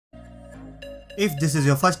If this is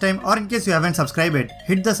your first time or in case you haven't subscribed yet,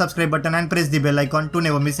 hit the subscribe button and press the bell icon to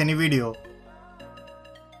never miss any video.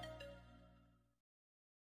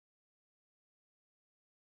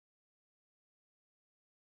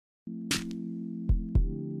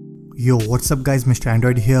 Yo, what's up guys, Mr.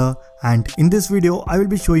 Android here, and in this video I will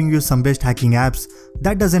be showing you some best hacking apps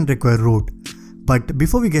that doesn't require root. But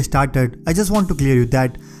before we get started, I just want to clear you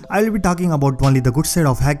that I will be talking about only the good side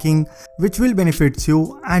of hacking, which will benefit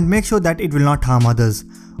you, and make sure that it will not harm others.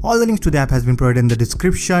 All the links to the app has been provided in the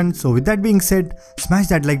description, so with that being said, smash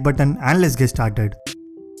that like button and let's get started.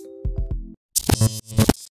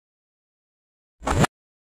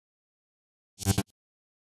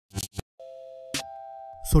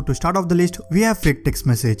 So to start off the list, we have fake text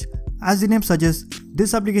message. As the name suggests,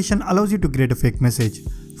 this application allows you to create a fake message.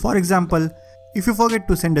 For example, if you forget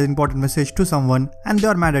to send an important message to someone and they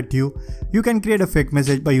are mad at you, you can create a fake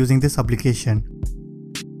message by using this application.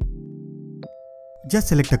 Just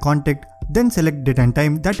select a contact, then select date and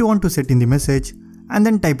time that you want to set in the message, and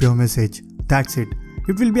then type your message. That's it.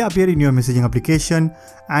 It will be appear in your messaging application,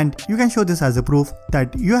 and you can show this as a proof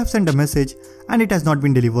that you have sent a message and it has not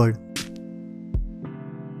been delivered.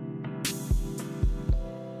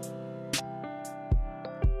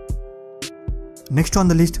 Next on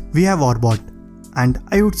the list, we have WhatWas, and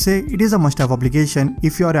I would say it is a must-have application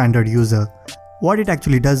if you are an Android user. What it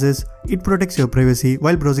actually does is, it protects your privacy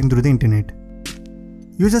while browsing through the internet.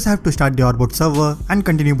 You just have to start the WhatWas server and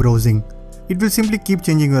continue browsing. It will simply keep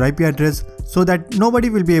changing your IP address so that nobody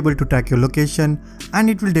will be able to track your location, and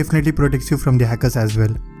it will definitely protect you from the hackers as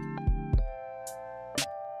well.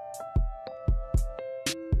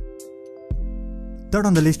 Third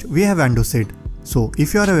on the list, we have UnderState. So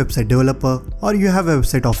if you are a website developer or you have a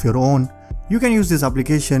website of your own, you can use this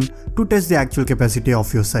application to test the actual capacity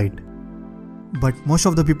of your site. But most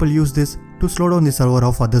of the people use this to slow down the server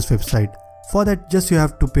of others' website. For that, just you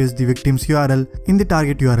have to paste the victim's URL in the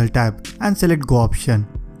target URL tab and select Go option.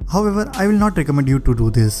 However, I will not recommend you to do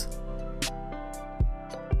this.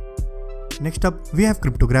 Next up, we have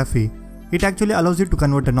Cryptography. It actually allows you to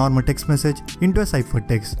convert a normal text message into a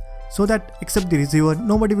ciphertext, so that except the receiver,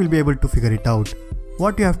 nobody will be able to figure it out.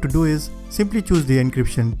 What you have to do is simply choose the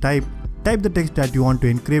encryption type the text that you want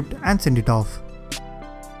to encrypt and send it off.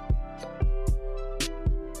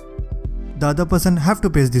 The other person have to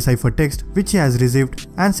paste the ciphertext which he has received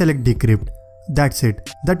and select decrypt. That's it,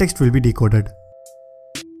 the text will be decoded.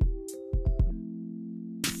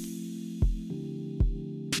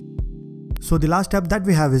 So the last app that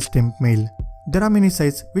we have is TempMail. There are many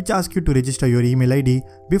sites which ask you to register your email ID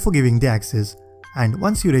before giving the access, and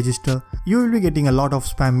once you register, you will be getting a lot of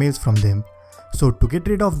spam mails from them. So to get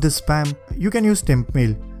rid of this spam, you can use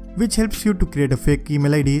TempMail, which helps you to create a fake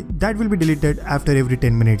email ID that will be deleted after every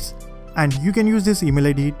 10 minutes. And you can use this email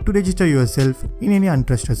ID to register yourself in any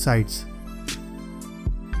untrusted sites.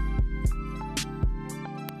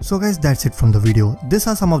 So guys, that's it from the video. These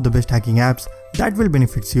are some of the best hacking apps that will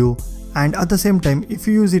benefit you, and at the same time, if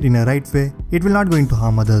you use it in a right way, it will not going to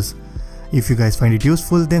harm others. If you guys find it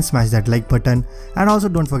useful, then smash that like button, and also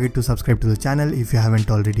don't forget to subscribe to the channel if you haven't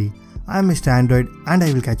already. I am Mr. Android, and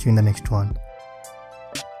I will catch you in the next one.